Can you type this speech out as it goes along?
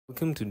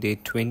Welcome to day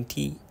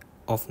 20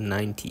 of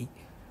 90.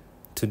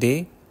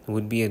 Today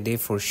would be a day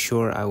for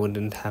sure I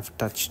wouldn't have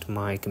touched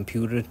my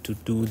computer to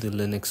do the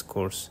Linux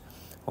course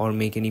or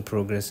make any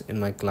progress in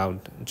my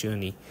cloud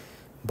journey.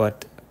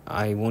 But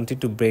I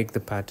wanted to break the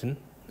pattern,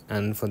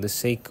 and for the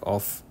sake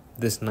of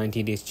this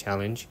 90 days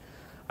challenge,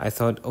 I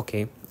thought,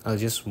 okay, I'll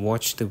just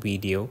watch the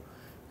video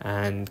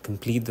and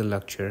complete the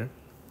lecture,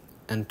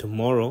 and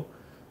tomorrow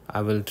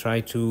I will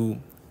try to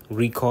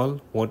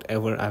recall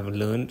whatever I've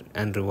learned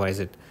and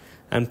revise it,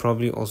 and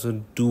probably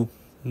also do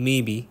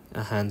maybe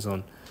a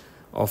hands-on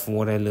of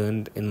what I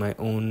learned in my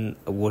own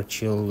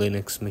virtual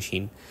Linux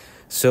machine.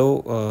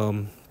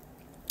 So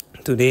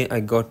today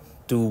I got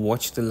to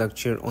watch the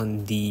lecture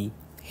on the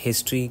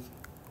history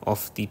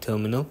of the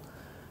terminal.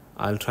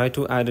 I'll try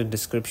to add a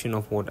description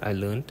of what I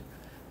learned,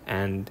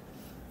 and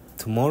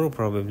tomorrow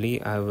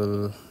probably I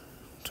will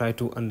try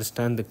to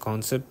understand the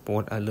concept,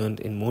 what I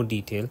learned in more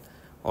detail,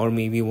 or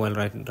maybe while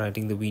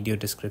writing the video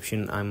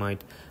description I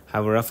might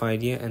have a rough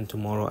idea, and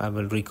tomorrow I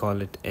will recall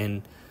it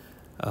in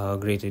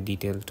greater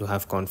detail to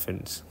have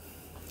confidence.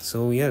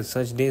 So yeah,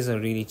 such days are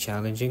really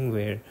challenging,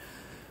 where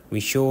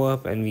we show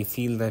up and we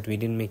feel that we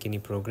didn't make any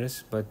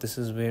progress, but this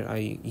is where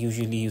I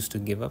usually used to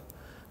give up,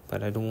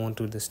 but I don't want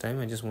to this time.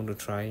 I just want to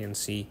try and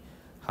see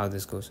how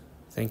this goes.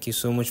 Thank you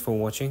so much for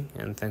watching,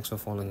 and thanks for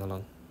following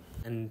along,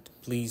 and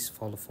please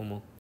follow for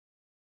more.